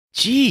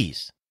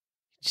Jeez,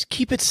 just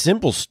keep it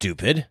simple,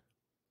 stupid.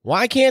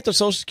 Why can't the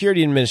Social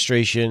Security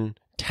Administration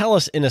tell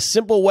us in a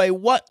simple way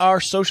what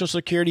our Social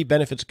Security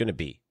benefit's going to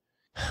be?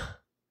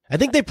 I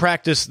think they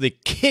practice the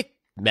kick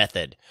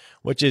method,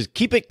 which is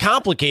keep it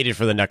complicated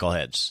for the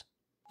knuckleheads.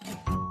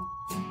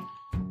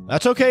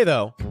 That's okay,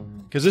 though,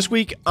 because this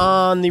week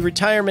on the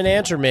Retirement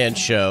Answer Man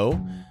show,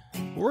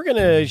 we're going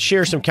to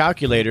share some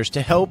calculators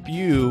to help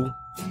you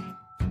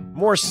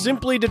more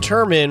simply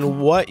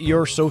determine what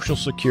your Social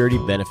Security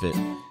benefit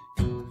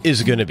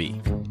is going to be.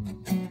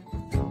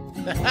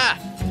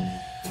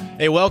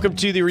 Hey, welcome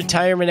to the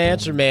Retirement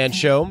Answer Man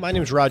show. My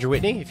name is Roger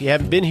Whitney. If you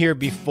haven't been here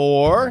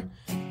before,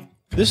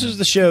 this is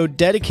the show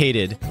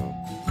dedicated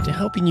to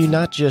helping you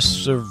not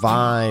just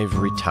survive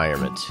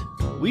retirement.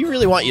 We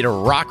really want you to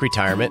rock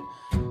retirement,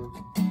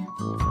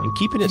 and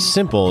keeping it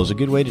simple is a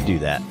good way to do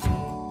that.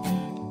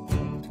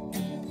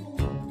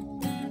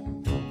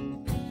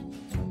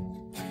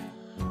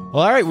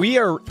 Well, all right, we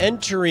are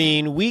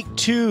entering week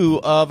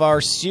 2 of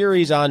our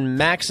series on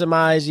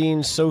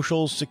maximizing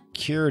Social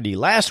Security.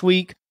 Last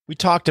week, we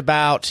talked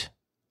about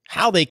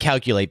how they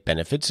calculate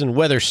benefits and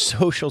whether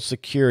Social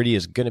Security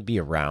is going to be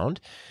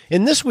around.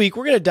 And this week,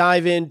 we're going to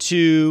dive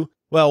into,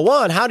 well,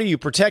 one, how do you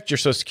protect your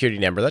Social Security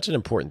number? That's an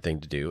important thing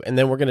to do. And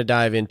then we're going to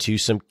dive into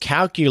some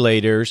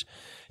calculators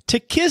to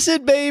kiss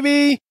it,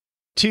 baby,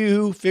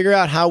 to figure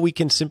out how we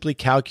can simply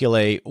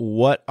calculate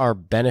what our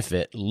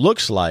benefit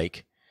looks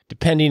like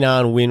depending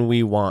on when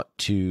we want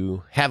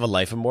to have a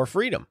life of more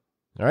freedom.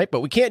 All right, but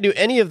we can't do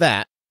any of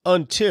that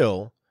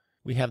until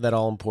we have that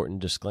all-important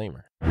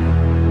disclaimer.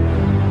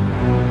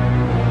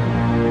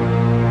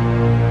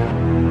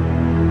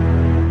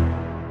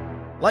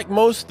 Like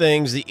most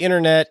things, the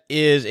internet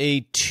is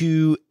a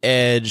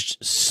two-edged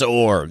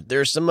sword.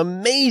 There's some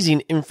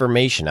amazing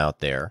information out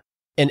there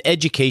and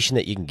education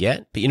that you can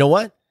get, but you know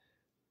what?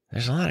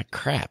 There's a lot of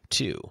crap,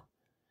 too.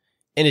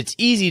 And it's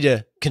easy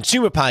to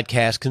consume a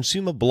podcast,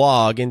 consume a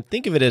blog, and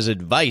think of it as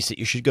advice that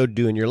you should go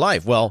do in your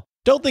life. Well,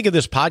 don't think of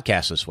this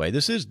podcast this way.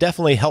 This is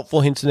definitely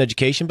helpful hints and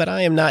education, but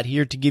I am not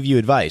here to give you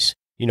advice.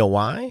 You know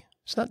why?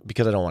 It's not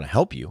because I don't want to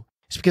help you.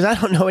 It's because I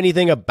don't know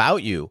anything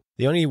about you.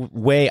 The only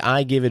way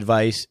I give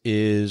advice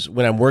is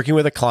when I'm working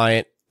with a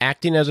client,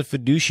 acting as a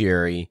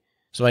fiduciary,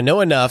 so I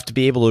know enough to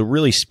be able to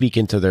really speak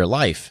into their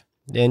life.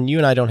 And you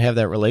and I don't have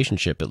that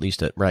relationship, at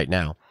least right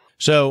now.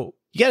 So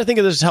you got to think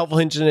of this as helpful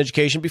hints in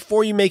education.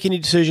 Before you make any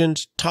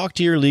decisions, talk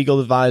to your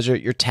legal advisor,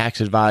 your tax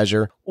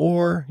advisor,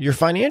 or your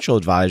financial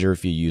advisor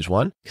if you use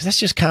one, because that's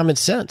just common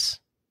sense.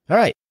 All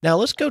right, now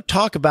let's go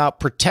talk about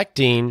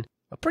protecting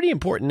a pretty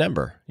important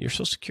number, your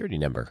Social Security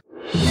number.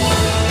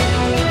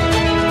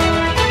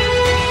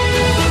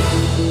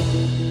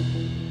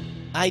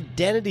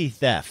 Identity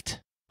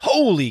theft.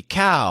 Holy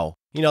cow.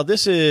 You know,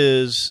 this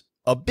is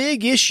a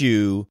big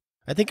issue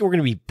I think we're going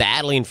to be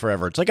battling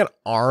forever. It's like an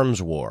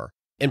arms war.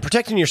 And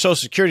protecting your Social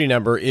Security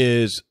number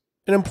is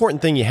an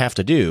important thing you have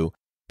to do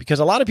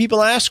because a lot of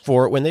people ask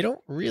for it when they don't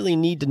really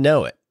need to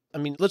know it. I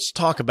mean, let's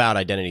talk about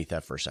identity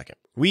theft for a second.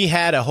 We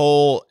had a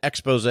whole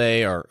expose,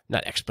 or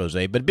not expose,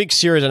 but a big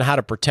series on how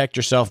to protect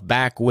yourself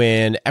back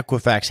when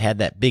Equifax had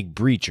that big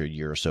breach a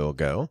year or so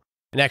ago,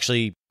 and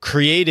actually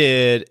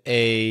created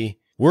a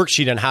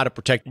worksheet on how to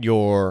protect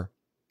your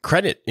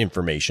credit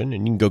information.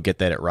 And you can go get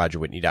that at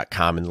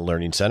rogerwhitney.com in the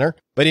Learning Center.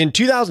 But in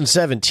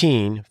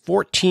 2017,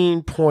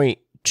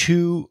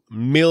 14.2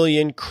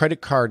 million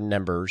credit card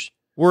numbers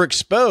were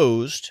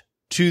exposed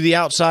to the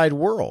outside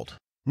world.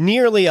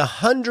 Nearly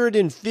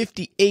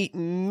 158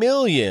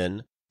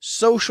 million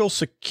Social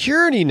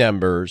Security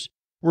numbers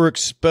were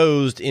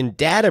exposed in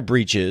data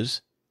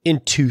breaches in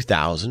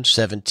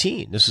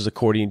 2017. This is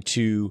according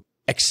to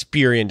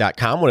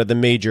Experian.com, one of the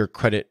major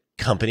credit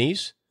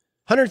companies.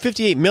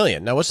 158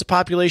 million. Now, what's the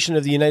population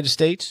of the United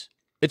States?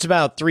 It's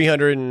about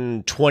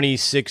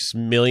 326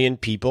 million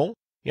people.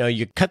 You know,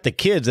 you cut the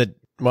kids that,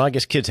 well, I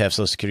guess kids have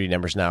Social Security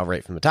numbers now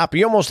right from the top,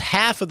 but almost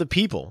half of the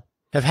people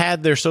have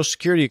had their Social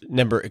Security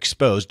number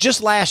exposed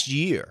just last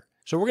year.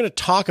 So we're going to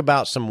talk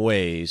about some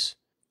ways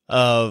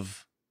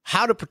of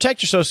how to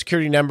protect your Social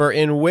Security number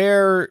and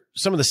where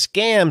some of the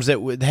scams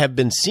that would have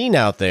been seen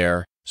out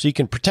there so you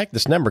can protect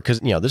this number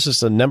because, you know, this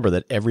is a number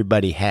that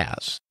everybody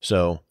has.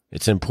 So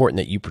it's important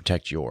that you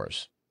protect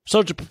yours.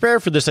 So to prepare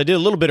for this, I did a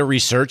little bit of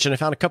research and I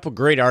found a couple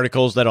great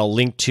articles that I'll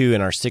link to in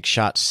our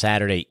 6-Shot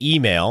Saturday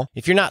email.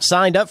 If you're not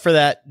signed up for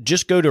that,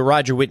 just go to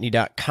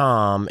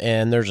rogerwhitney.com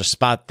and there's a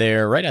spot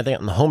there right, I think,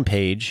 on the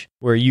homepage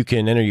where you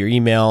can enter your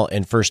email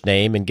and first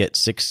name and get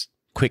 6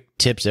 quick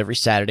tips every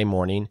Saturday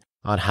morning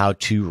on how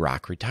to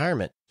rock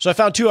retirement. So I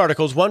found 2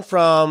 articles, one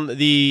from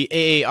the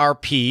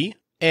AARP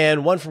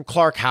and one from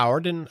Clark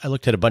Howard, and I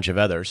looked at a bunch of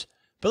others.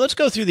 But let's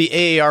go through the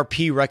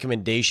AARP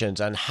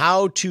recommendations on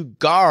how to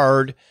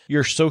guard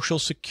your Social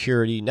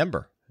Security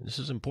number. This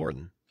is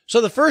important. So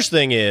the first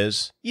thing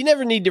is you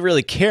never need to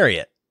really carry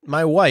it.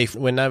 My wife,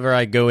 whenever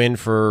I go in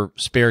for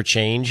spare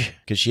change,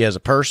 because she has a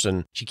purse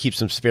and she keeps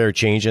some spare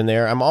change in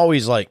there, I'm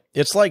always like,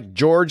 it's like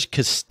George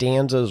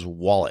Costanza's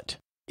wallet.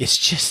 It's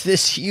just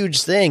this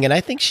huge thing. And I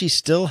think she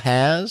still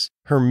has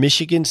her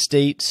Michigan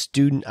State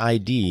student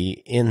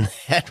ID in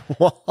that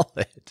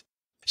wallet.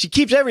 She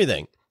keeps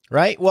everything,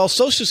 right? Well,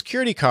 Social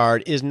Security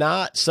card is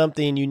not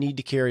something you need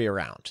to carry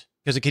around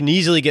because it can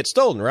easily get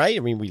stolen, right? I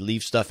mean, we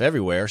leave stuff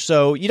everywhere.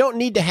 So you don't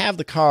need to have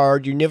the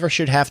card. You never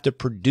should have to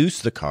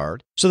produce the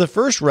card. So the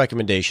first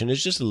recommendation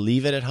is just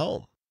leave it at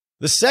home.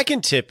 The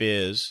second tip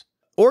is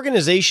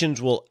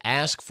organizations will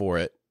ask for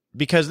it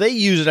because they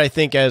use it, I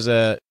think, as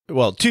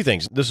two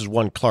things. This is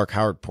one Clark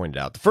Howard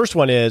pointed out. The first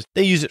one is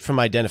they use it from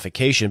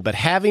identification, but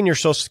having your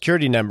Social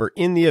Security number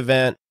in the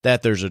event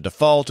that there's a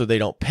default or they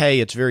don't pay,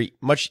 it's very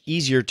much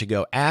easier to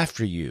go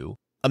after you.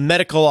 A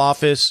medical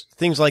office,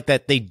 things like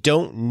that, they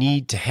don't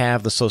need to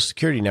have the Social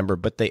Security number,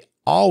 but they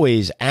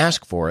always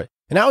ask for it.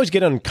 And I always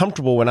get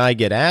uncomfortable when I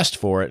get asked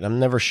for it. I'm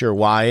never sure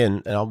why.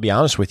 And I'll be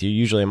honest with you.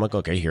 Usually I'm like,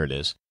 okay, here it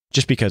is,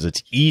 just because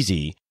it's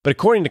easy. But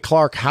according to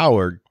Clark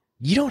Howard,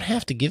 you don't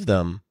have to give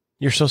them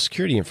your Social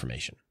Security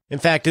information. In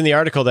fact, in the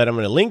article that I'm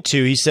going to link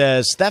to, he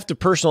says theft of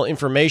personal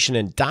information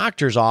in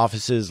doctors'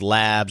 offices,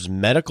 labs,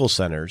 medical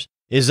centers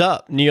is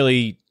up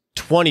nearly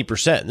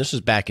 20%. And this was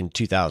back in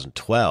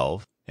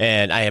 2012.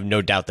 And I have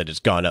no doubt that it's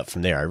gone up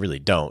from there. I really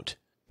don't,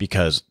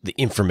 because the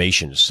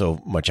information is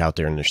so much out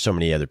there and there's so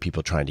many other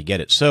people trying to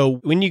get it. So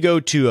when you go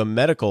to a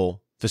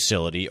medical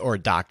facility or a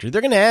doctor,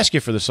 they're going to ask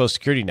you for the Social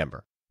Security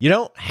number. You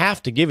don't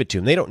have to give it to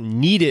them. They don't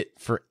need it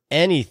for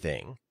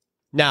anything.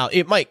 Now,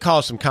 it might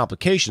cause some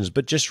complications,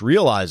 but just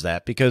realize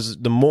that because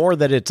the more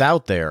that it's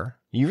out there,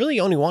 you really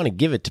only want to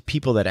give it to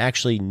people that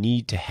actually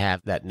need to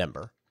have that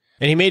number.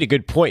 And he made a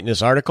good point in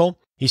this article.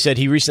 He said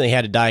he recently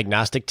had a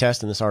diagnostic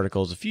test, and this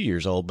article is a few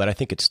years old, but I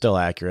think it's still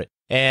accurate.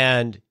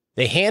 And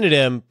they handed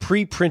him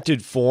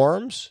pre-printed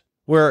forms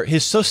where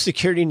his Social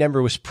Security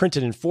number was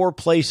printed in 4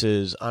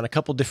 places on a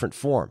couple different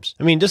forms.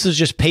 I mean, this is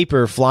just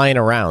paper flying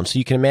around, so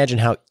you can imagine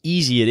how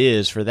easy it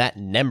is for that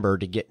number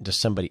to get into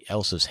somebody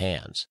else's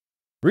hands.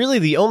 Really,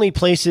 the only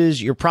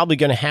places you're probably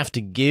going to have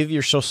to give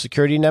your Social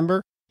Security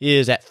number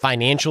is at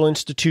financial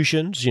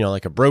institutions,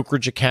 like a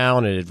brokerage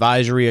account, an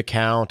advisory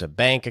account, a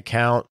bank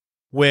account,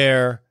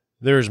 where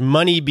there's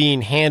money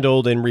being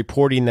handled and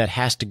reporting that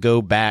has to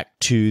go back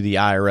to the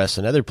IRS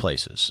and other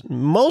places.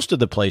 Most of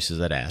the places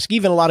that ask,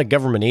 even a lot of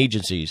government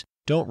agencies,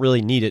 don't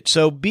really need it.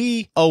 So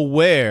be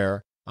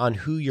aware on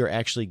who you're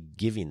actually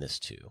giving this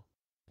to.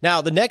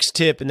 Now, the next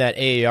tip in that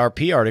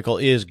AARP article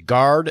is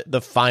guard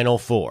the Final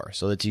Four.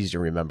 So that's easy to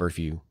remember if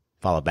you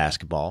follow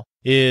basketball,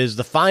 is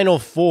the Final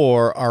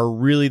Four are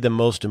really the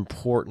most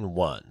important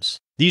ones.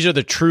 These are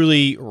the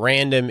truly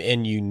random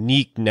and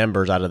unique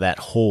numbers out of that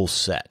whole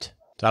set.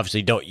 So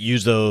obviously, don't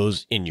use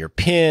those in your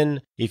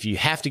PIN. If you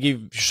have to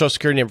give your Social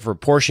Security number for a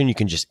portion, you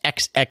can just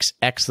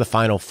XXX the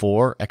Final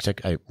Four.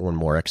 One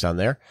more X on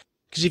there.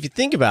 Because if you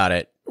think about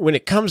it, when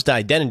it comes to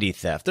identity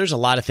theft, there's a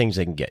lot of things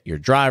they can get. Your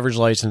driver's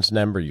license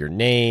number, your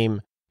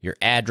name, your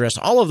address,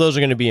 all of those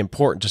are going to be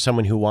important to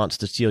someone who wants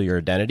to steal your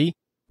identity.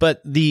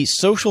 But the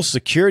Social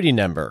Security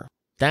number,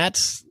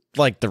 that's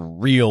like the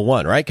real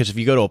one, right? Because if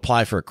you go to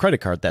apply for a credit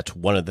card, that's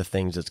one of the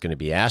things that's going to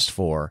be asked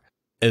for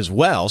as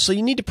well. So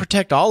you need to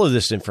protect all of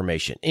this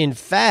information. In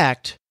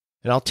fact,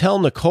 and I'll tell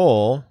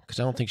Nicole, because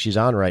I don't think she's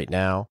on right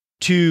now,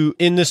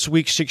 in this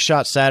week's Six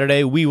Shot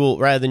Saturday, we will,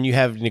 rather than you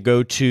having to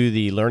go to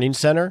the Learning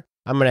Center,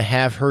 I'm going to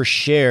have her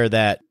share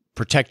that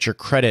Protect Your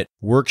Credit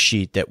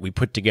worksheet that we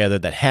put together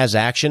that has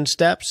action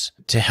steps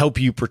to help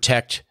you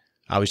protect,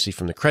 obviously,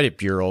 from the credit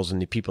bureaus and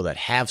the people that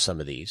have some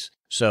of these.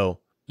 So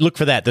look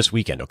for that this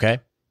weekend, okay?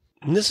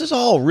 And this is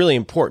all really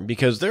important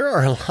because there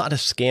are a lot of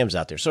scams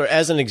out there. So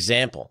as an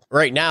example,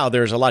 right now,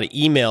 there's a lot of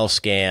email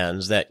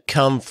scams that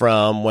come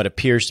from what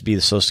appears to be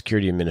the Social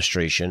Security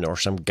Administration or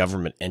some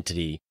government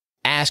entity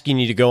asking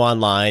you to go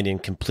online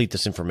and complete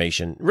this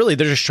information. Really,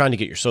 they're just trying to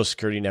get your Social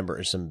Security number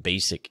and some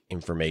basic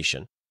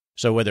information.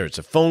 So whether it's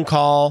a phone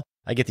call,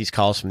 I get these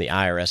calls from the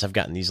IRS. I've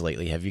gotten these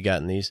lately. Have you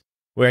gotten these?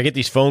 Where I get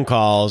these phone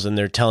calls and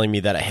they're telling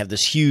me that I have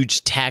this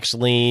huge tax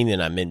lien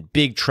and I'm in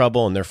big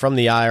trouble and they're from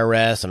the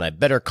IRS and I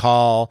better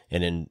call.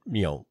 And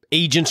then,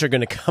 agents are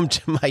going to come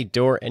to my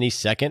door any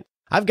second.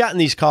 I've gotten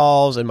these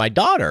calls and my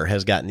daughter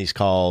has gotten these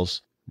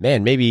calls,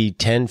 maybe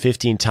 10,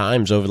 15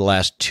 times over the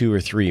last 2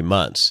 or 3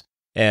 months.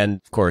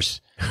 And of course,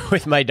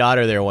 with my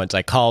daughter there once,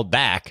 I called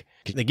back.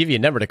 They give you a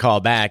number to call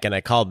back, and I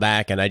called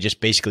back, and I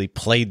just basically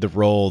played the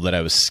role that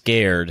I was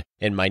scared,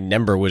 and my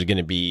number was going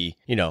to be,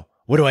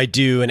 what do I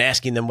do, and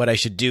asking them what I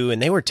should do.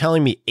 And they were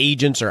telling me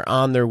agents are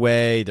on their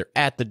way. They're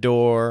at the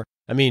door.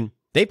 I mean,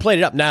 they played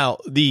it up. Now,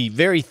 the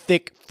very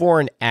thick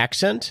foreign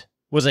accent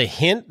was a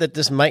hint that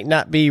this might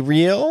not be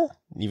real,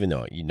 even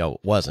though it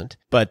wasn't.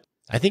 But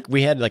I think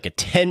we had like a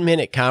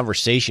 10-minute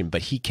conversation,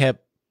 but he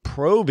kept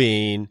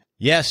probing.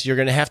 Yes, you're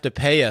going to have to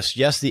pay us.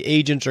 Yes, the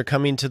agents are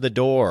coming to the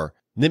door.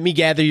 Let me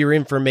gather your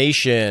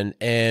information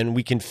and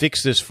we can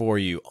fix this for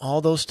you.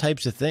 All those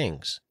types of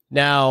things.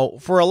 Now,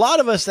 for a lot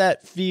of us,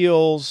 that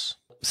feels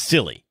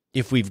silly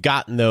if we've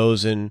gotten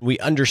those and we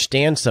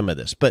understand some of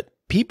this. But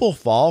people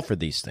fall for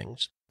these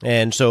things.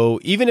 And so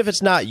even if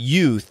it's not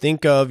you,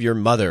 think of your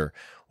mother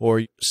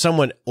or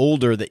someone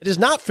older that is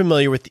not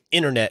familiar with the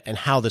internet and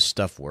how this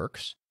stuff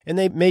works. And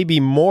they may be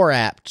more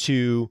apt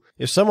to,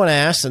 if someone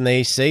asks and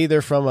they say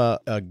they're from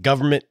a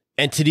government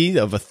entity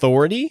of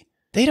authority,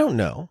 they don't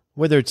know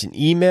whether it's an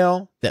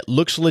email that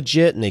looks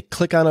legit and they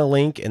click on a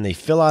link and they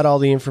fill out all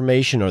the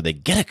information, or they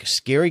get a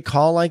scary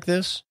call like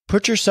this.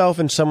 Put yourself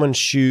in someone's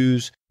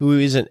shoes who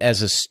isn't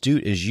as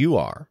astute as you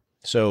are.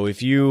 So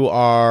if you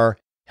are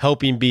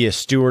helping be a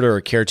steward or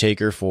a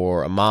caretaker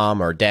for a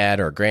mom or dad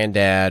or a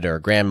granddad or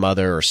a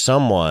grandmother or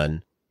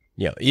someone,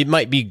 it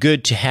might be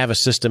good to have a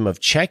system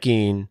of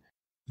checking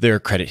their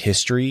credit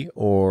history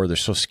or their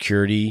Social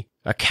Security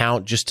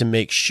account just to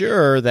make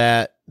sure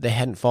that they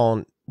hadn't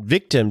fallen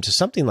victim to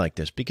something like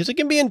this, because it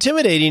can be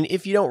intimidating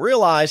if you don't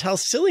realize how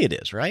silly it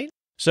is, right?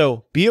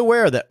 So be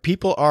aware that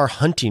people are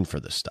hunting for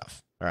this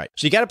stuff. All right.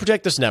 So you got to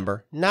protect this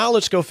number. Now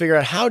let's go figure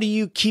out, how do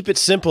you keep it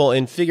simple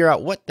and figure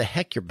out what the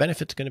heck your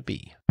benefit's going to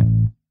be?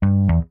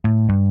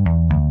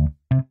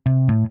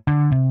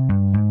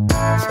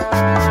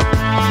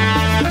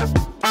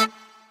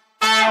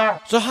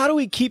 So how do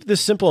we keep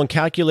this simple in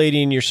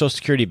calculating your Social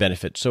Security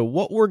benefit? So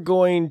what we're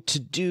going to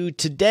do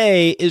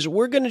today is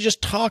we're going to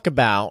just talk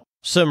about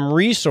some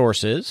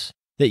resources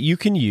that you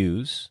can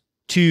use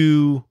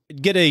to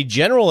get a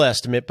general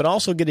estimate, but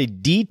also get a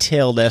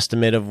detailed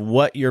estimate of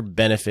what your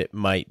benefit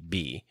might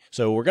be.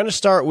 So we're going to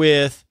start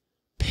with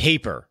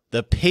paper,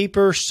 the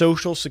paper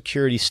Social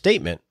Security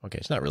statement. Okay,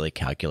 it's not really a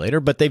calculator,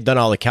 but they've done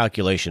all the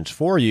calculations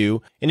for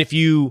you. And if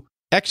you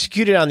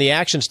executed on the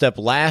action step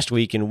last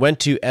week and went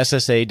to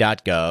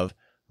ssa.gov,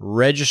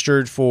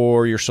 registered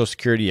for your Social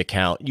Security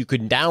account, you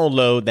could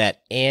download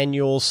that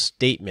annual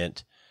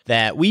statement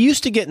that we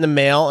used to get in the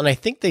mail, and I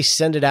think they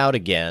send it out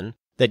again,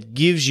 that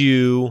gives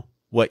you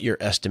what your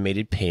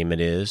estimated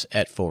payment is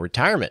at full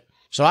retirement.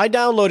 So I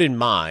downloaded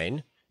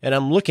mine, and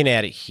I'm looking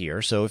at it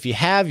here. So if you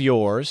have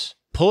yours,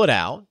 pull it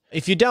out.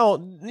 If you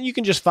don't, you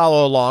can just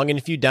follow along, and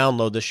if you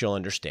download this, you'll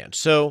understand.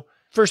 So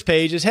first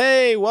page is,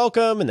 hey,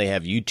 welcome, and they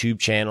have YouTube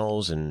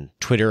channels and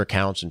Twitter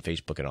accounts and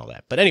Facebook and all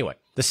that. But anyway,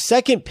 the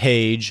second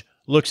page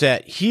looks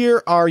at,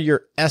 here are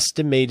your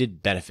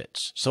estimated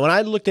benefits. So when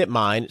I looked at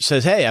mine, it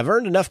says, hey, I've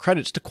earned enough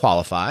credits to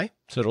qualify.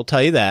 So it'll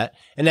tell you that.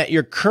 And at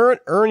your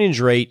current earnings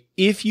rate,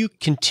 if you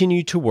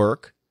continue to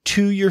work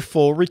to your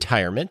full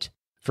retirement,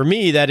 for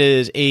me, that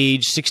is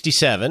age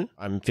 67.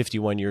 I'm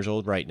 51 years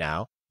old right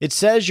now. It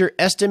says your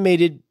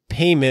estimated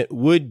payment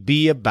would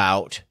be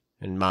about,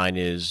 and mine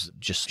is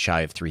just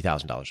shy of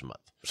 $3,000 a month.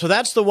 So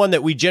that's the one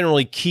that we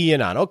generally key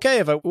in on. Okay,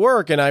 if I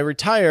work and I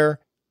retire,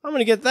 I'm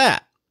going to get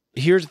that.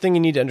 Here's the thing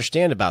you need to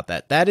understand about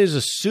that. That is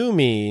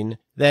assuming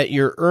that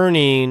you're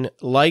earning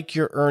like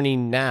you're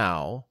earning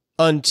now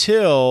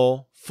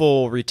until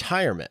full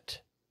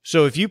retirement.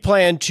 So if you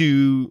plan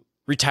to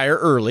retire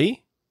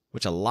early,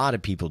 which a lot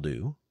of people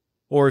do,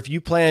 or if you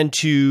plan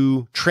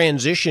to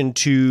transition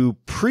to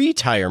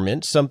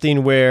pre-retirement,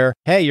 something where,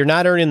 hey, you're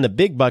not earning the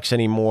big bucks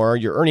anymore,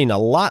 you're earning a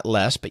lot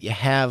less, but you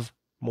have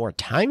more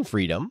time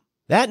freedom,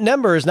 that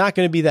number is not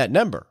going to be that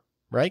number,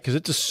 right? Because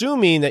it's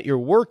assuming that you're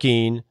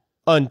working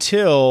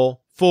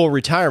until full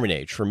retirement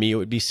age. For me, it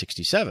would be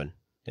 67.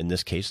 In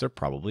this case, they're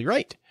probably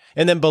right.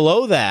 And then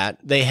below that,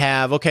 they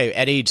have, okay,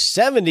 at age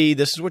 70,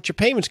 this is what your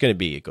payment's going to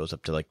be. It goes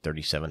up to like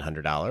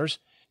 $3,700.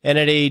 And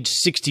at age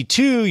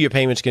 62, your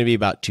payment's going to be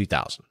about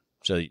 $2,000.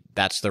 So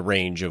that's the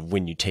range of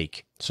when you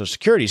take Social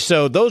Security.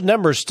 So those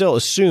numbers still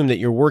assume that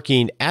you're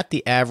working at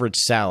the average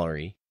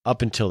salary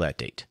up until that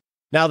date.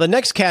 Now, the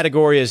next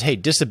category is, hey,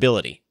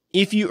 disability.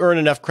 If you earn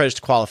enough credits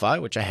to qualify,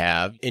 which I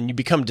have, and you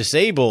become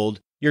disabled,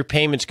 your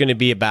payment's going to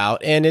be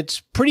about, and it's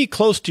pretty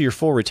close to your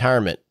full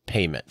retirement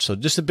payment. So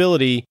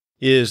disability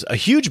is a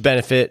huge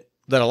benefit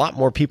that a lot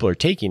more people are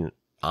taking,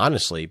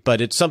 honestly, but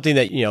it's something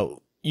that,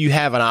 you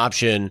have an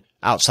option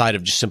outside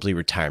of just simply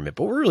retirement,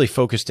 but we're really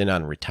focused in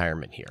on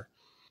retirement here.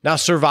 Now,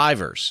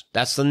 survivors,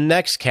 that's the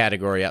next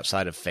category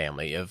outside of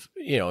family. If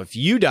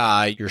you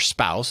die, your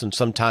spouse and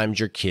sometimes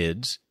your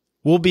kids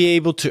will be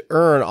able to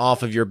earn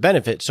off of your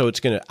benefit. So it's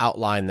going to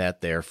outline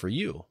that there for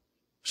you.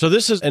 So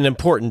this is an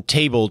important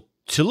table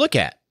to look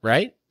at,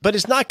 right? But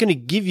it's not going to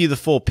give you the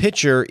full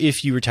picture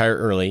if you retire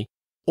early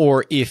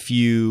or if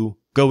you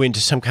go into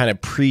some kind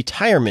of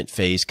pre-retirement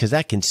phase, because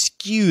that can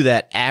skew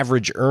that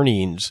average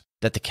earnings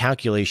that the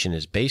calculation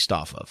is based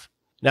off of.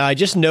 Now, I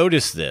just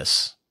noticed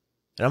this,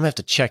 and I'm going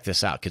to have to check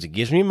this out because it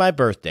gives me my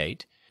birth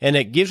date and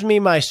it gives me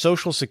my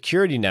Social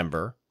Security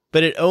number,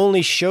 but it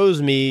only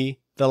shows me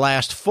the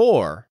last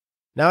four.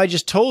 Now, I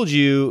just told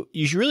you,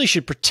 you really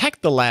should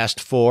protect the last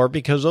four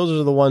because those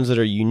are the ones that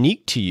are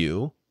unique to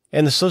you.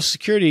 And the Social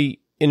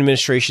Security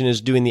Administration is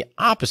doing the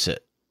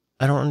opposite.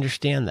 I don't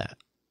understand that.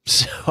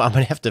 So I'm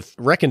going to have to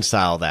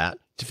reconcile that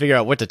to figure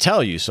out what to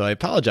tell you. So I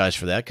apologize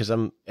for that because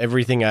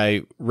everything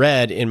I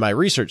read in my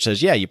research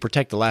says, yeah, you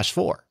protect the last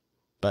four.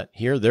 But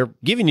here they're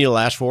giving you the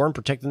last four and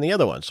protecting the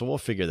other one. So we'll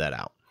figure that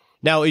out.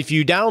 Now, if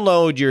you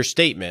download your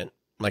statement,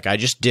 like I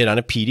just did on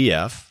a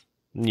PDF,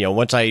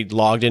 once I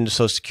logged into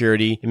Social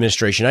Security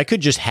Administration, I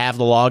could just have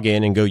the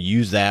login and go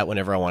use that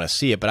whenever I want to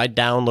see it. But I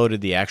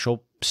downloaded the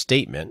actual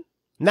statement.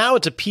 Now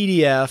it's a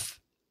PDF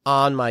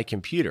on my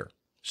computer.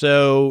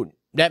 So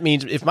that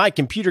means if my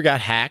computer got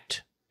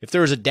hacked if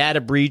there was a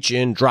data breach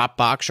in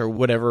Dropbox or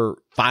whatever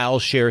file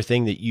share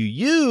thing that you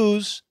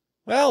use,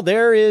 well,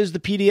 there is the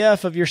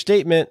PDF of your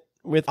statement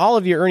with all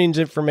of your earnings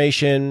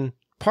information,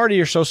 part of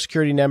your social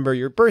security number,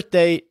 your birth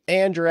date,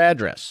 and your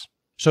address.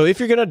 So if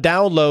you're going to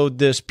download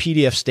this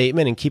PDF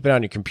statement and keep it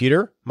on your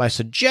computer, my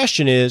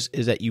suggestion is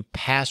that you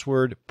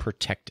password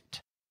protect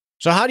it.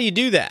 So how do you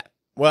do that?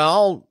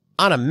 Well,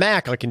 on a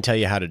Mac, I can tell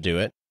you how to do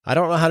it. I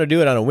don't know how to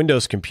do it on a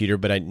Windows computer,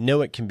 but I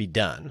know it can be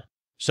done.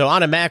 So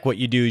on a Mac, what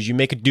you do is you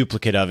make a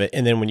duplicate of it,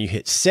 and then when you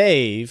hit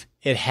save,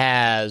 it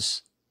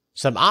has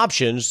some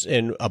options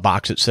in a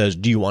box that says,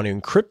 do you want to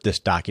encrypt this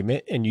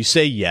document? And you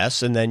say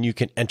yes, and then you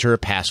can enter a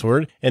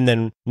password, and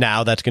then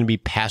now that's going to be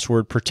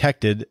password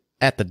protected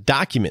at the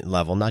document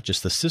level, not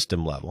just the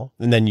system level,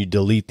 and then you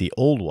delete the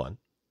old one.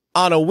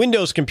 On a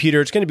Windows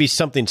computer, it's going to be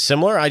something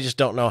similar. I just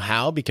don't know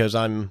how because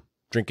I'm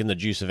drinking the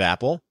juice of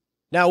Apple.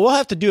 Now, we'll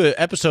have to do an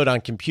episode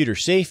on computer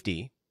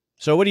safety.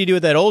 So what do you do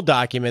with that old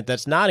document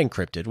that's not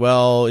encrypted?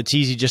 Well, it's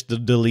easy just to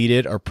delete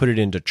it or put it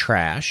into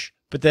trash.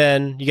 But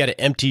then you got to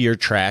empty your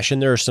trash,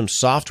 and there are some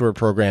software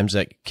programs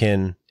that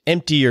can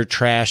empty your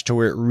trash to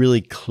where it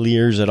really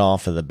clears it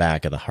off of the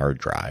back of the hard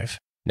drive.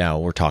 Now,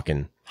 we're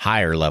talking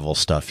higher level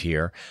stuff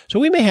here. So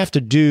we may have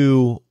to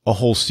do a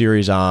whole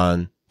series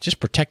on just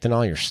protecting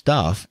all your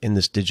stuff in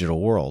this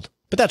digital world.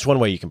 But that's one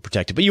way you can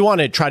protect it. But you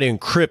want to try to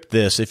encrypt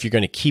this if you're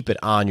going to keep it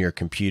on your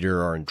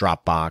computer or in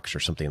Dropbox or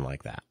something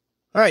like that.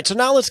 All right, so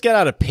now let's get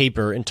out of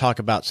paper and talk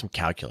about some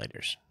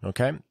calculators,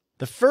 okay?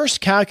 The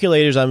first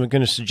calculators I'm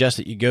going to suggest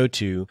that you go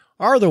to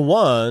are the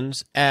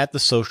ones at the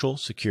Social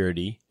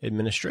Security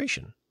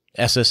Administration,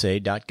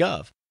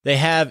 SSA.gov. They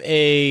have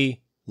a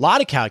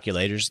lot of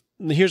calculators.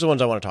 Here's the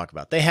ones I want to talk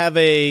about. They have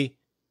a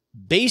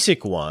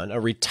basic one, a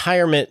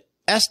retirement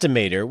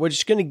estimator, which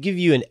is going to give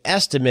you an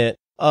estimate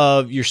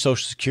of your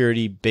Social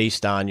Security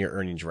based on your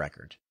earnings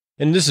record.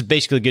 And this is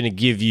basically going to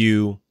give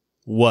you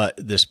what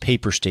this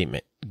paper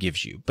statement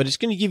gives you, but it's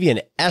going to give you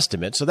an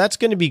estimate. So that's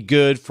going to be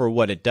good for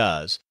what it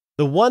does.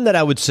 The one that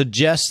I would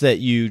suggest that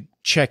you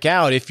check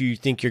out if you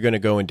think you're going to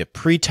go into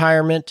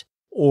pre-retirement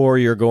or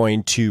you're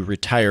going to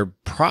retire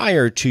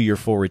prior to your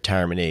full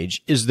retirement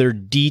age is their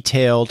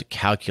detailed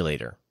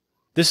calculator.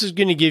 This is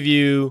going to give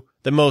you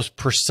the most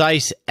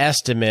precise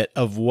estimate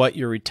of what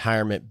your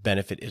retirement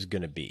benefit is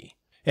going to be.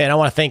 And I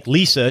want to thank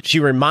Lisa. She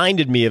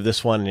reminded me of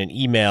this one in an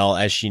email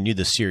as she knew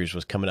the series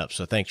was coming up.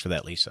 So thanks for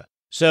that, Lisa.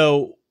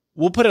 So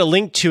we'll put a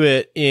link to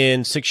it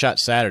in Six Shot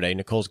Saturday.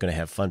 Nicole's going to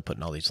have fun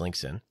putting all these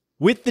links in.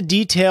 With the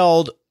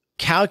detailed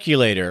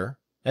calculator,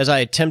 as I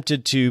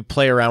attempted to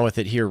play around with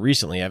it here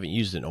recently, I haven't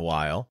used it in a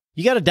while,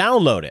 you got to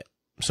download it.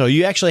 So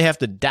you actually have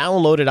to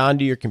download it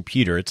onto your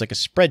computer. It's like a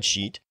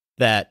spreadsheet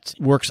that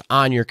works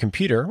on your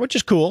computer, which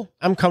is cool.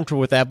 I'm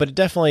comfortable with that, but it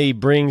definitely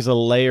brings a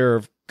layer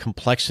of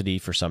complexity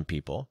for some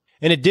people.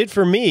 And it did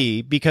for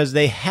me because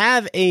they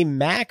have a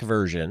Mac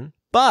version,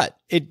 but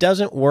it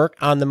doesn't work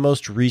on the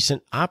most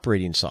recent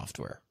operating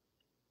software.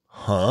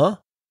 Huh?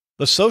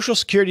 The Social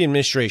Security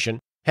Administration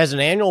has an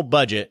annual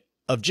budget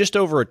of just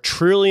over $1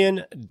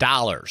 trillion.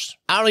 I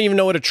don't even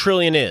know what a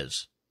trillion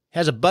is. It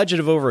has a budget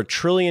of over $1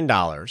 trillion,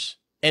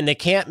 and they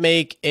can't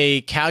make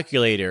a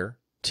calculator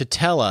to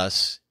tell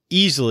us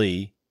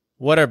easily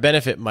what our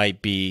benefit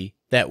might be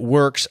that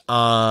works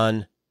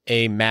on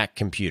a Mac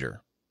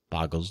computer.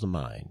 Boggles the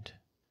mind.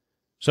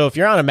 So if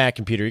you're on a Mac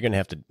computer, you're going to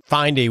have to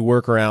find a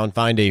workaround,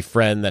 find a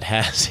friend that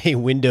has a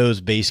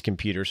Windows-based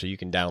computer so you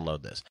can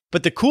download this.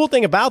 But the cool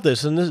thing about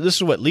this, and this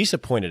is what Lisa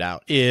pointed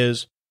out,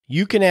 is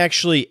you can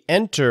actually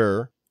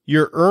enter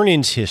your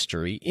earnings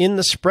history in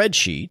the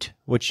spreadsheet,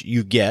 which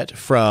you get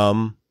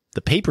from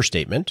the paper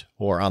statement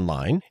or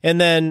online.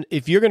 And then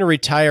if you're going to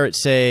retire at,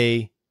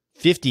 say,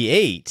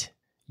 58,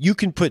 you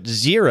can put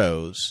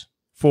zeros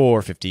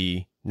for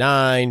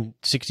 59,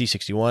 60,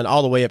 61,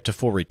 all the way up to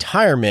full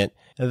retirement.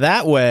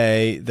 That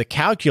way, the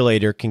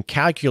calculator can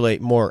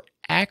calculate more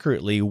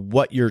accurately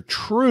what your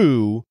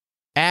true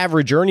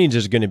average earnings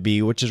is going to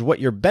be, which is what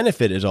your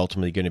benefit is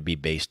ultimately going to be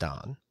based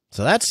on.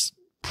 So that's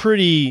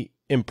pretty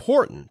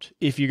important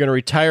if you're going to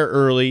retire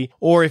early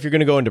or if you're going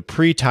to go into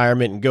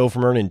pre-retirement and go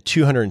from earning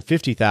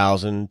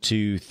 $250,000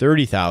 to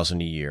 $30,000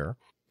 a year.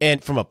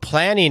 And from a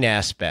planning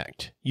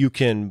aspect, you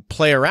can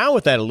play around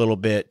with that a little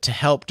bit to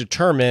help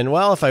determine,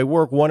 well, if I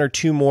work 1 or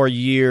 2 more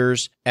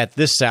years at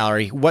this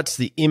salary, what's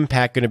the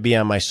impact going to be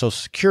on my Social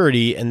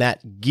Security? And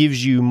that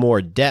gives you more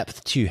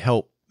depth to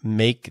help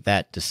make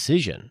that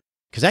decision.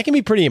 Because that can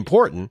be pretty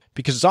important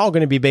because it's all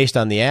going to be based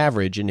on the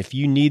average. And if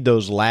you need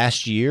those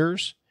last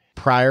years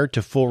prior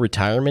to full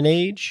retirement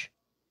age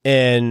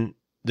and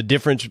the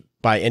difference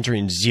by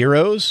entering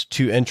zeros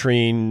to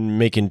entering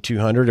making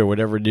 200 or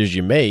whatever it is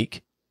you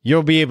make,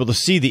 you'll be able to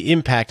see the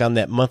impact on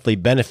that monthly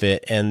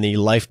benefit and the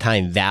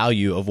lifetime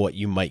value of what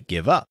you might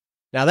give up.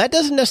 Now, that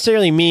doesn't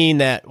necessarily mean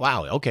that,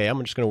 wow, okay,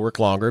 I'm just going to work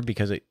longer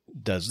because it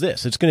does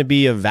this. It's going to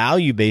be a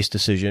value-based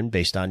decision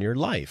based on your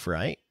life,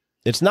 right?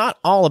 It's not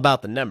all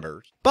about the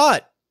numbers,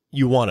 but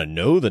you want to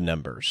know the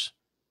numbers.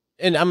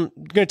 And I'm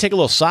going to take a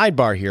little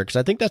sidebar here because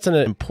I think that's an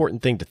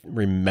important thing to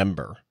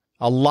remember.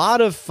 A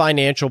lot of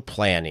financial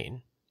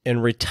planning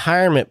and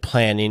retirement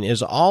planning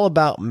is all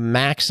about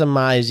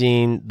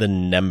maximizing the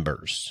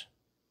numbers,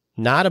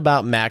 not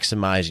about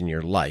maximizing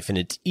your life. And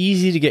it's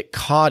easy to get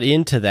caught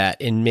into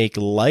that and make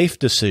life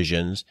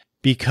decisions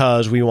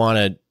because we want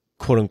to,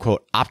 quote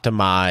unquote,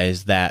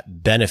 optimize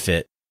that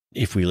benefit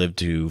if we live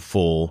to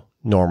full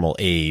normal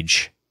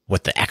age,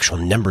 what the actual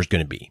number is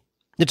going to be.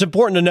 It's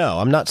important to know.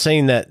 I'm not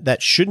saying that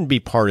that shouldn't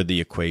be part of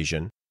the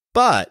equation,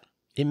 but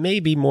it may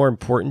be more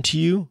important to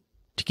you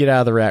to get out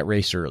of the rat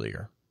race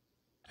earlier.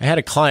 I had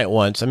a client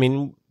once,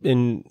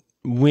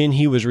 when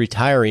he was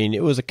retiring,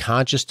 it was a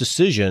conscious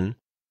decision.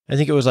 I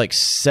think it was like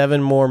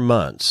 7 more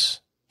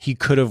months he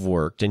could have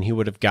worked and he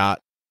would have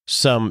got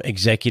some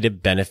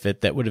executive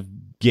benefit that would have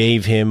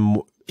gave him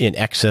in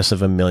excess of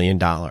 $1 million.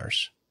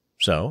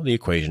 So the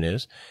equation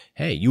is,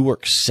 hey, you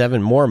work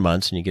 7 more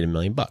months and you get $1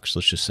 million.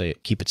 Let's just say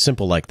it, keep it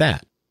simple like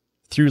that.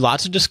 Through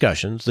lots of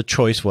discussions, the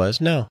choice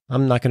was, no,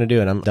 I'm not going to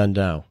do it. I'm done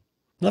now.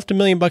 Left $1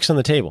 million on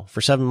the table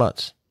for 7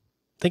 months.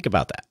 Think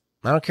about that.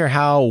 I don't care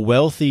how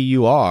wealthy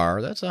you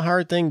are. That's a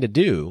hard thing to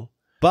do.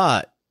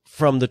 But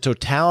from the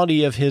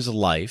totality of his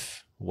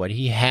life, what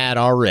he had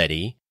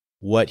already,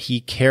 what he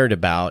cared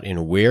about,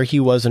 and where he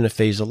was in a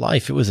phase of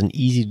life, it was an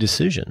easy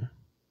decision.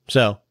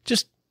 So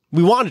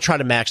we want to try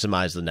to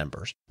maximize the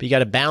numbers, but you got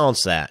to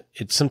balance that.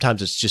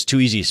 Sometimes it's just too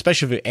easy,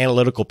 especially for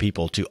analytical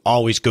people, to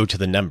always go to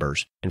the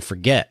numbers and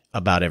forget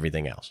about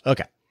everything else.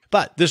 Okay.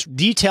 But this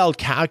detailed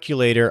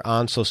calculator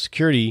on Social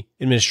Security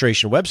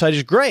Administration website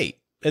is great.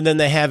 And then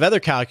they have other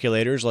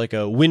calculators like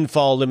a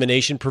windfall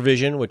elimination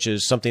provision, which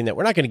is something that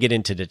we're not going to get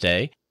into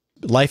today.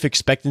 Life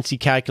expectancy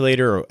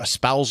calculator, or a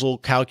spousal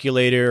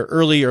calculator,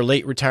 early or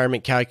late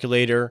retirement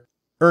calculator,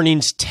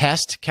 earnings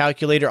test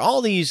calculator.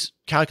 All these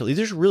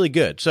calculators are really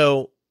good.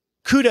 So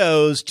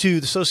kudos to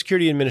the Social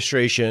Security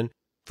Administration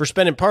for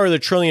spending part of their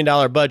 $1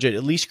 trillion budget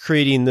at least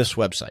creating this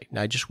website.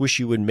 Now, I just wish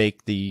you would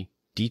make the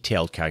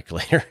detailed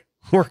calculator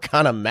work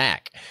on a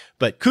Mac.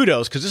 But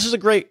kudos, because this is a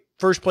great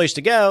first place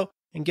to go.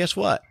 And guess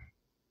what?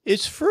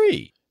 It's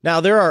free.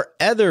 Now, there are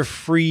other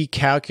free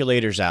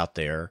calculators out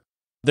there.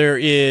 There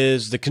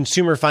is the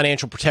Consumer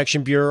Financial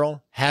Protection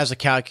Bureau has a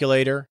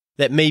calculator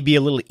that may be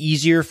a little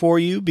easier for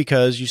you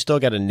because you still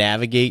got to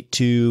navigate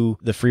to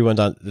the free ones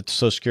on the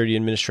Social Security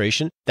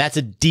Administration. That's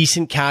a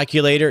decent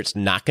calculator. It's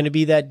not going to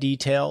be that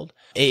detailed.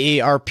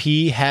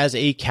 AARP has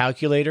a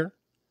calculator.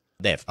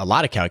 They have a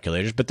lot of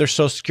calculators, but their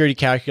Social Security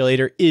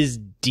calculator is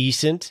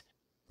decent,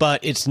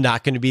 but it's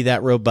not going to be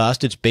that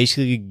robust. It's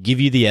basically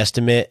give you the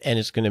estimate, and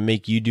it's going to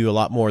make you do a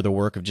lot more of the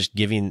work of just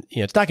giving,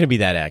 it's not going to be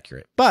that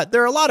accurate. But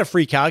there are a lot of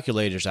free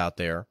calculators out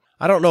there.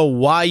 I don't know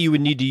why you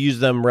would need to use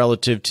them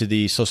relative to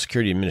the Social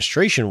Security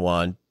Administration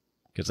one,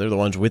 because they're the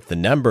ones with the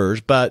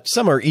numbers, but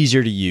some are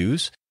easier to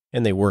use,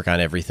 and they work on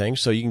everything,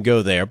 so you can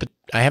go there. But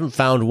I haven't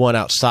found one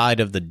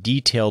outside of the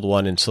detailed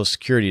one in Social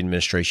Security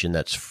Administration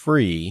that's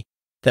free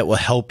that will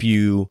help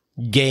you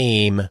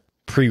game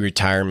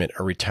pre-retirement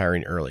or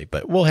retiring early.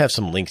 But we'll have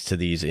some links to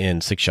these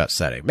in Six Shot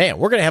Saturday. Man,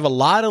 we're going to have a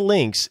lot of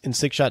links in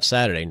Six Shot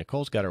Saturday.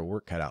 Nicole's got her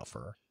work cut out for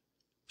her.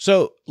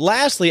 So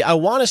lastly, I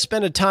want to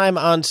spend a time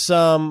on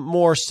some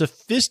more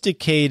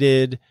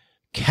sophisticated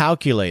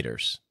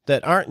calculators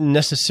that aren't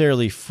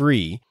necessarily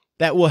free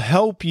that will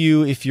help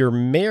you, if you're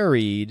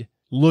married,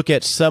 look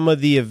at some of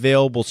the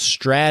available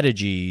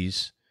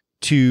strategies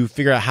to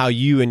figure out how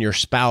you and your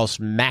spouse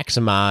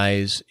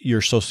maximize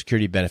your Social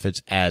Security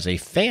benefits as a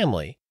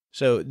family.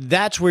 So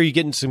that's where you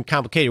get into some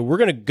complicated. We're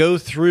going to go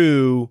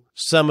through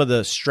some of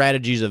the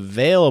strategies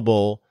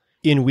available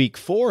in week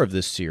 4 of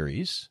this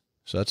series.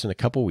 So that's in a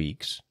couple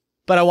weeks.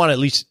 But I want to at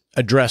least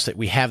address that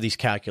we have these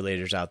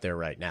calculators out there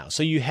right now.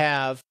 So you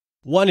have,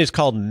 one is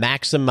called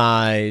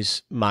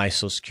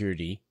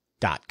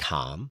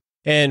MaximizeMySocialSecurity.com.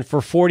 And for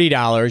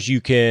 $40,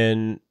 you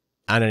can,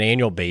 on an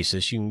annual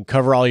basis, you can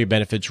cover all your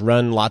benefits,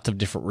 run lots of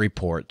different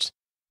reports.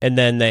 And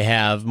then they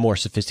have more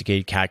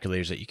sophisticated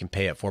calculators that you can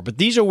pay it for. But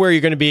these are where you're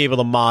going to be able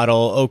to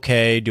model,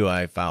 okay, do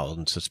I file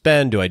and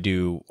suspend? Do I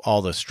do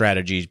all the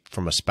strategies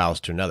from a spouse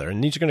to another?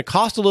 And these are going to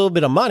cost a little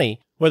bit of money,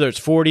 whether it's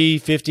 $40,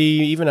 $50,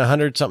 even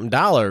 $100-something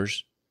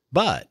dollars.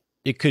 But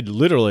it could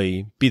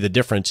literally be the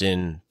difference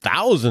in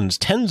thousands,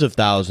 tens of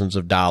thousands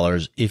of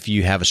dollars if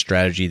you have a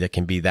strategy that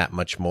can be that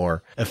much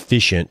more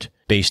efficient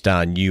based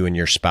on you and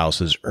your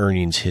spouse's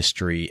earnings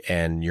history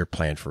and your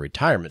plan for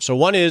retirement. So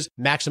one is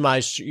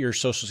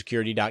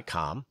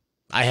MaximizeYourSocialSecurity.com.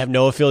 I have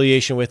no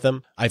affiliation with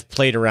them. I've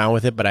played around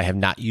with it, but I have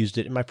not used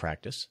it in my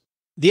practice.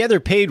 The other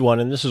paid one,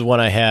 and this is one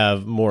I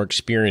have more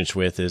experience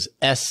with, is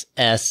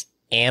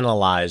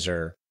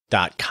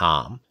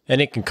SSAnalyzer.com. And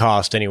it can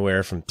cost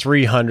anywhere from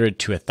 $300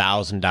 to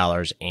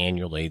 $1,000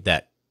 annually.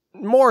 That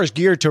more is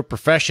geared to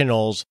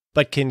professionals,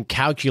 but can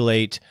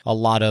calculate a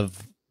lot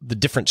of the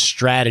different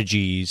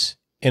strategies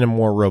in a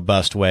more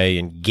robust way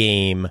and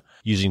game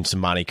using some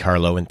Monte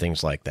Carlo and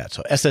things like that.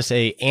 So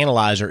SSA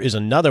Analyzer is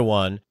another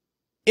one.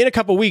 In a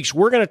couple of weeks,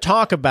 we're going to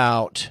talk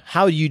about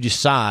how you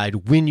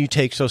decide when you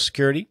take Social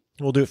Security.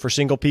 We'll do it for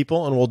single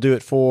people and we'll do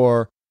it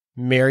for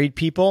married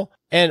people.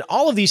 And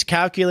all of these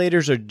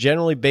calculators are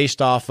generally based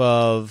off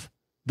of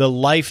the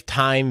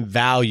lifetime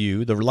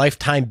value, the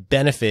lifetime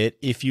benefit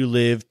if you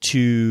live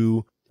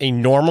to a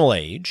normal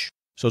age.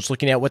 So it's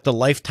looking at what the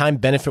lifetime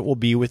benefit will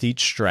be with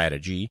each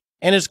strategy.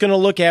 And it's going to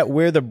look at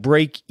where the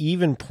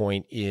break-even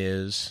point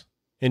is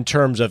in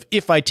terms of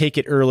if I take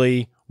it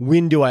early,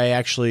 when do I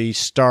actually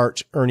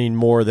start earning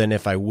more than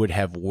if I would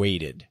have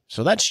waited?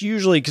 So that's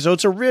usually, because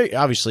it's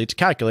obviously it's a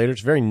calculator,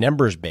 it's very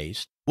numbers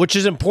based, which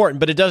is important,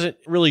 but it doesn't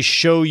really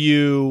show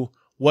you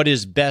what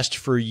is best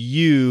for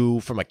you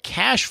from a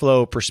cash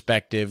flow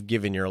perspective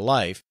given your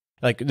life.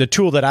 Like the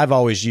tool that I've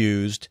always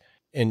used,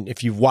 and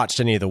if you've watched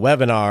any of the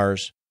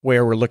webinars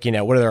where we're looking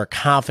at what are our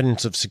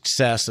confidence of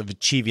success of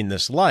achieving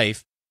this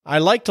life, I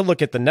like to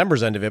look at the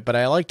numbers end of it, but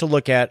I like to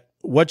look at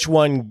which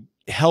one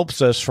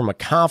helps us from a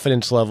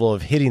confidence level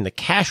of hitting the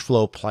cash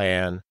flow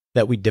plan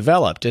that we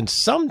developed. And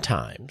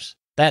sometimes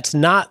that's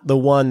not the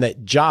one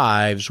that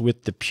jives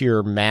with the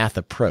pure math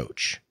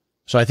approach.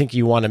 So I think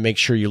you want to make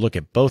sure you look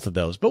at both of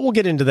those, but we'll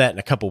get into that in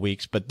a couple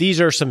weeks. But these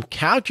are some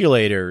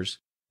calculators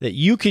that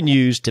you can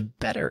use to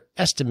better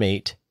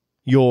estimate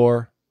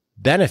your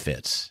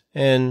benefits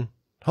and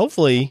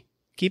hopefully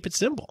keep it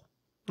simple.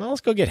 Well,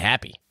 let's go get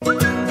happy.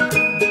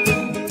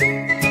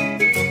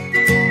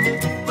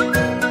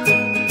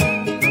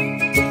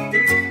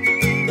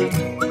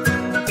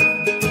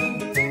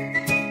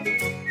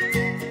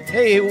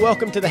 Hey,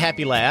 welcome to the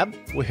Happy Lab,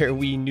 where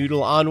we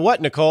noodle on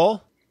what,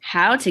 Nicole?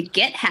 How to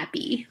get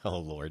happy. Oh,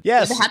 Lord.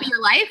 Yes. With a happier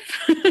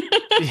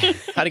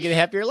life. How to get a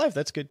happier life.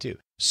 That's good, too.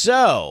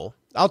 So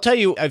I'll tell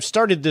you, I've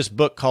started this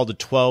book called The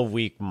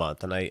 12-Week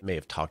Month, and I may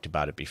have talked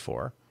about it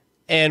before.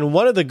 And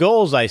one of the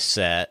goals I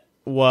set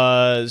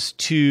was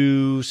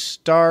to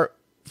start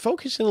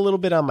focusing a little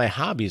bit on my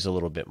hobbies a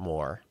little bit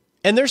more.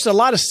 And there's a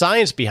lot of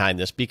science behind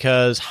this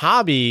because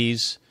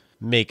hobbies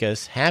make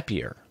us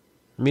happier.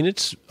 I mean,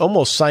 it's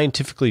almost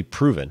scientifically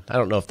proven. I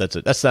don't know if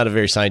that's not a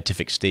very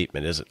scientific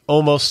statement, is it?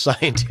 Almost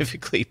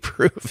scientifically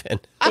proven.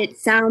 It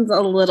sounds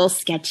a little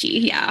sketchy,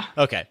 yeah.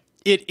 Okay.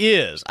 It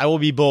is. I will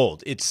be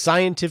bold. It's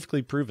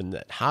scientifically proven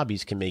that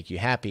hobbies can make you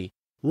happy.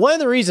 One of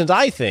the reasons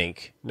I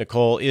think,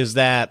 Nicole, is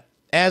that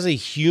as a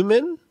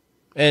human,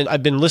 and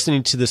I've been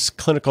listening to this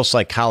clinical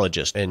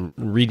psychologist and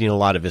reading a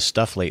lot of his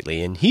stuff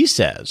lately, and he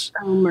says...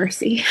 Oh,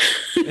 mercy.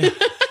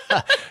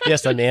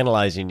 Yes, I'm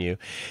analyzing you.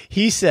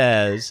 He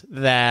says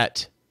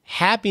that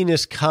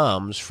happiness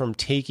comes from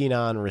taking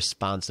on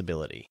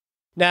responsibility.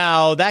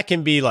 Now, that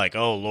can be like,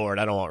 oh, Lord,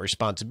 I don't want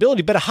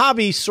responsibility. But a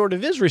hobby sort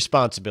of is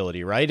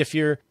responsibility, right? If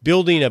you're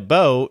building a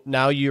boat,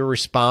 now you're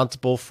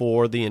responsible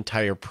for the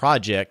entire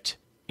project,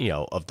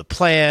 of the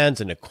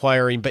plans and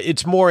acquiring. But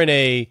it's more in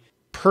a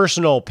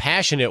personal,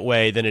 passionate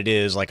way than it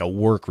is like a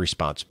work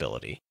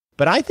responsibility.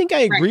 But I think I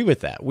agree with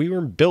that. We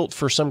were built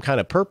for some kind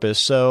of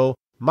purpose. So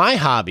my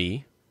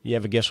hobby... You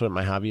have a guess what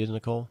my hobby is,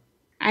 Nicole?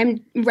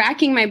 I'm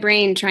racking my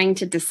brain trying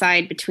to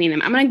decide between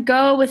them. I'm going to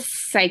go with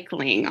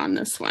cycling on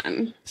this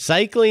one.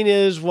 Cycling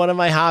is one of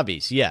my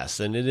hobbies, yes.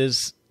 And it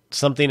is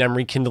something I'm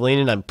rekindling,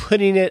 and I'm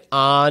putting it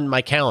on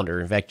my calendar.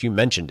 In fact, you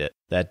mentioned it,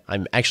 that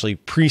I'm actually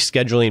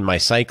pre-scheduling my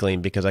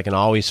cycling because I can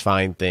always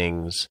find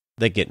things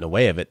that get in the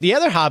way of it. The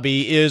other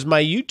hobby is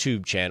my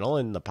YouTube channel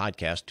and the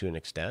podcast to an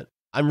extent.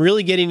 I'm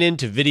really getting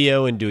into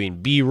video and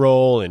doing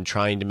B-roll and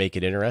trying to make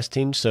it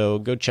interesting. So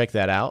go check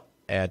that out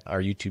at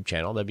our YouTube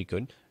channel. That'd be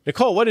good.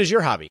 Nicole, what is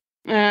your hobby?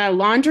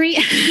 Laundry?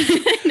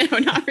 No,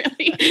 not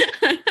really.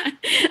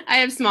 I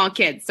have small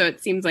kids, so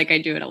it seems like I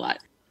do it a lot.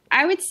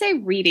 I would say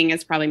reading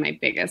is probably my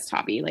biggest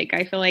hobby. Like,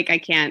 I feel like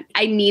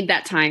I need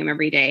that time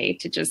every day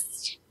to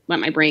just let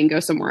my brain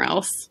go somewhere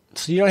else.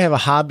 So you don't have a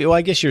hobby? Well,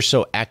 I guess you're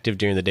so active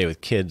during the day with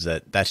kids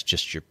that's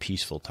just your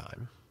peaceful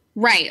time.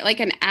 Right. Like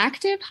an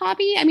active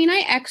hobby. I mean,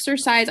 I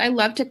exercise. I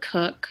love to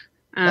cook.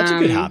 That's a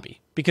good hobby.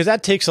 Because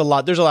that takes a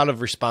lot. There's a lot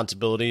of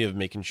responsibility of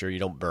making sure you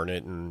don't burn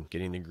it and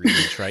getting the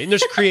ingredients right. And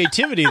there's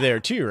creativity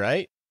there too,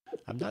 right?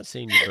 I'm not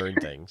saying you burn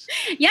things.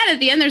 Yeah, at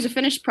the end there's a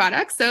finished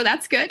product, so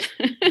that's good.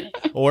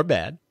 Or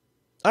bad.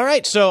 All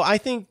right, so I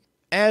think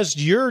as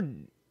you're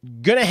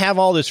going to have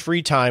all this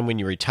free time when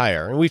you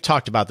retire, and we've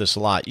talked about this a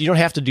lot, you don't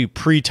have to do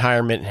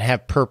pre-retirement and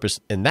have purpose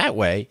in that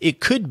way.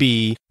 It could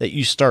be that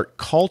you start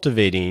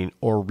cultivating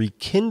or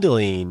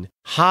rekindling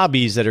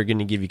hobbies that are going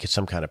to give you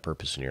some kind of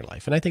purpose in your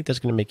life. And I think that's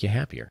going to make you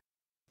happier.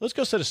 Let's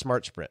go set a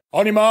smart sprint.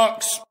 On your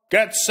marks,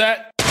 get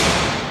set.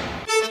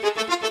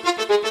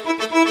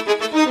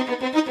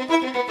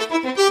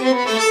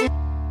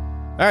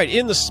 All right,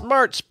 in the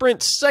smart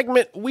sprint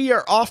segment, we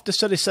are off to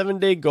set a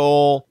 7-day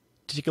goal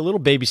to take a little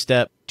baby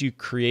step to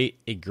create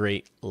a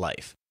great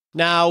life.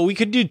 Now, we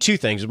could do two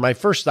things. My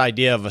first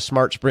idea of a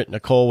smart sprint,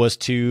 Nicole, was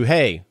to,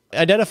 hey,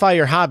 identify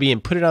your hobby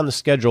and put it on the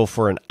schedule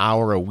for an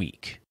hour a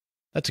week.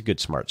 That's a good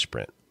smart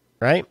sprint,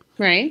 right?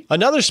 Right.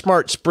 Another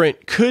smart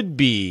sprint could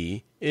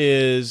be...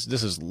 this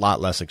is a lot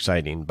less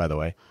exciting, by the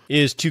way,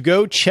 is to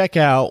go check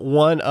out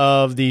one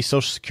of the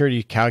Social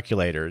Security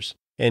calculators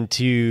and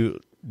to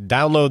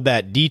download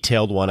that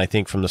detailed one, I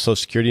think, from the Social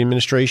Security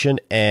Administration.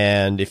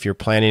 And if you're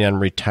planning on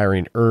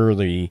retiring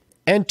early,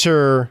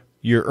 enter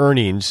your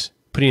earnings,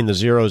 putting the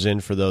zeros in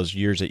for those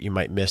years that you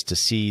might miss to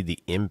see the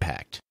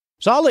impact.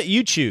 So I'll let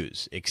you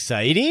choose.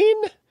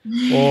 Exciting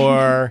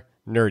or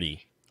nerdy?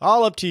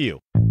 All up to you.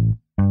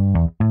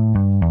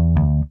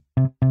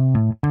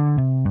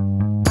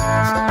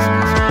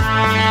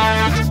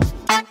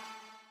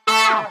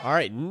 All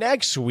right,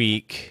 next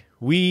week,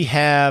 we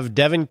have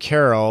Devin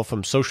Carroll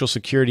from Social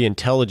Security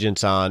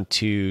Intelligence on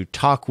to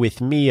talk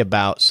with me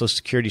about Social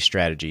Security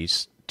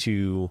strategies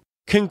to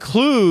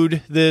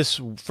conclude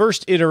this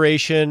first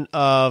iteration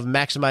of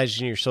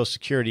maximizing your Social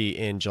Security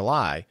in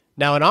July.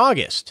 Now, in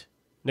August,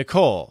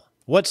 Nicole,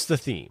 what's the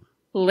theme?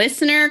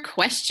 Listener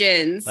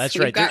questions. That's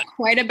We've right. got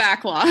quite a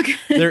backlog.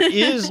 There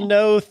is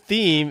no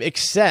theme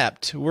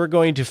except we're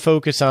going to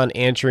focus on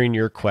answering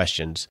your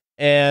questions.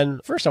 And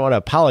first, I want to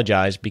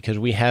apologize because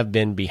we have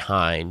been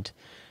behind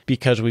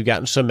because we've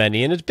gotten so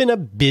many, and it's been a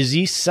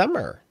busy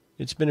summer.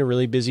 It's been a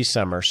really busy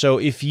summer. So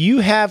if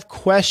you have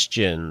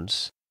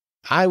questions,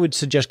 I would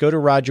suggest go to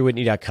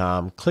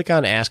rogerwhitney.com, click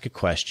on Ask a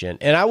Question,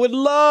 and I would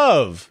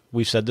love,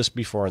 we've said this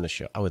before on the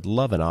show, I would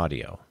love an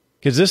audio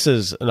because this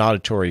is an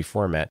auditory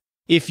format.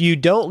 If you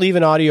don't leave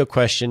an audio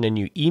question and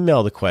you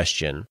email the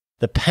question,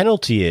 the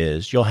penalty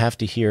is you'll have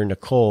to hear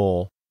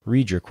Nicole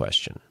read your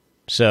question.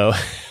 So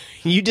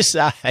you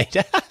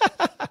decide.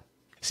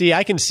 See,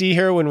 I can see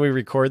her when we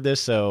record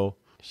this, so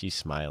she's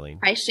smiling.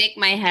 I shake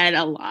my head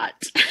a lot.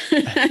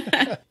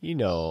 You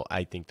know,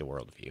 I think the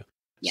world of you.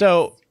 Yes.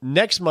 So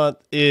next month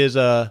is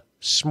a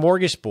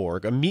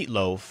smorgasbord, a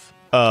meatloaf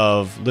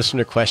of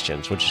listener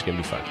questions, which is going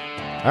to be fun.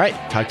 All right,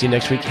 talk to you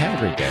next week. Have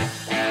a great day.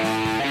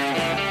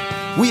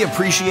 We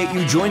appreciate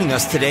you joining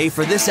us today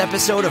for this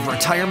episode of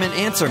Retirement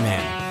Answer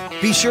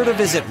Man. Be sure to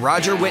visit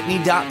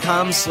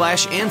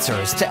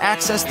rogerwhitney.com/answers to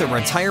access the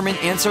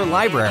Retirement Answer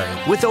Library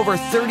with over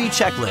 30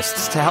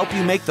 checklists to help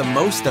you make the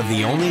most of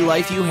the only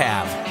life you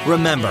have.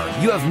 Remember,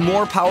 you have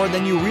more power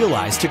than you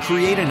realize to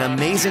create an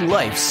amazing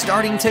life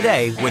starting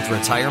today with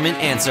Retirement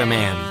Answer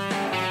Man.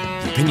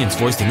 The opinions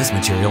voiced in this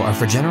material are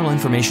for general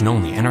information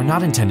only and are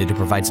not intended to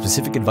provide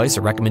specific advice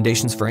or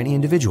recommendations for any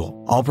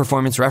individual. All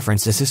performance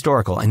referenced is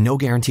historical and no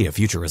guarantee of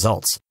future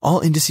results.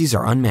 All indices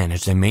are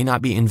unmanaged and may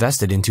not be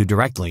invested into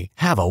directly.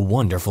 Have a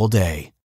wonderful day.